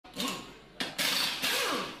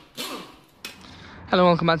Hello,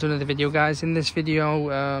 welcome back to another video, guys. In this video,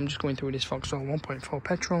 I'm just going through this Vauxhall 1.4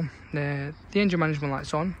 petrol. The engine management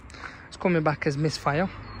light's on. It's coming back as Misfire.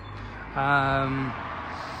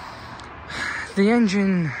 The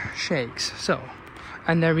engine shakes,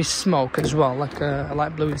 and there is smoke as well, like a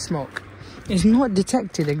light bluey smoke. It's not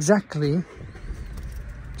detected exactly.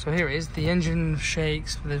 So here it is. The engine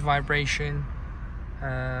shakes, there's vibration.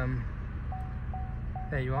 There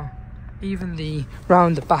you are. Even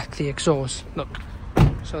round the back, the exhaust, look.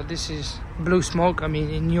 So this is blue smoke. I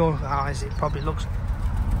mean, in your eyes it probably looks.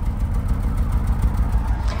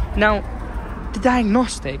 Now the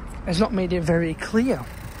diagnostic has not made it very clear.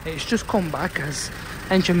 It's just come back as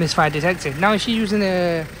engine misfire detected. Now if you're using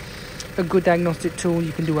a good diagnostic tool,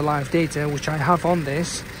 you can do a live data, which I have on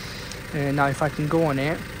this. Now if I can go on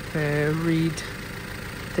it, read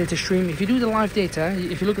data stream. If you do the live data,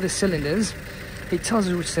 if you look at the cylinders, it tells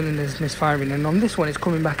us which cylinder is misfiring, and on this one it's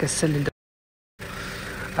coming back as cylinder.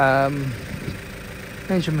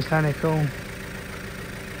 Engine mechanical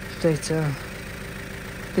data.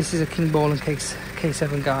 This is a King Ball and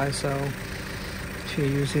K7, guys, so if you're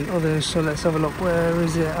using others, so let's have a look. Where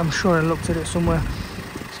is it? I'm sure I looked at it somewhere.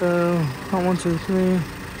 So 1, 2, 3,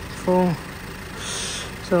 4.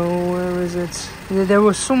 So where is it? There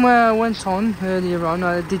was somewhere I went on earlier on.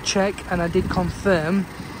 I did check and I did confirm,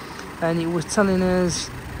 and it was telling us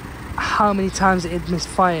how many times it had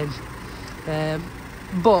misfired.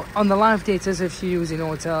 But on the live data, if you're using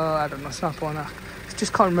Hotel, I don't know, Snap on, I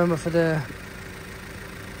just can't remember for the.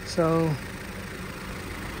 So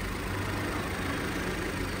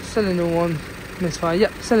cylinder 1 misfire.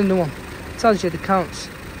 Yep, cylinder 1 tells you the counts.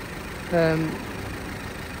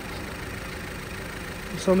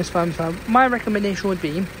 So misfire. My recommendation would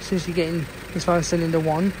be, since you're getting misfire cylinder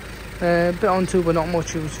 1, a bit on 2 but not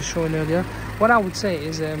much, it was just showing earlier. What I would say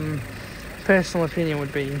is, personal opinion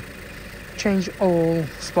would be, change all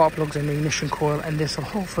spark plugs and ignition coil, and this will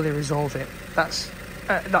hopefully resolve it. That's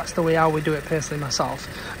the way I would do it personally myself.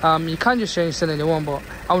 You can just change cylinder 1, but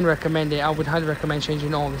I wouldn't recommend it. I would highly recommend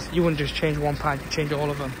changing all this. You wouldn't just change one pad, you change all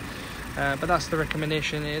of them. But that's the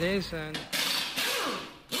recommendation it is. And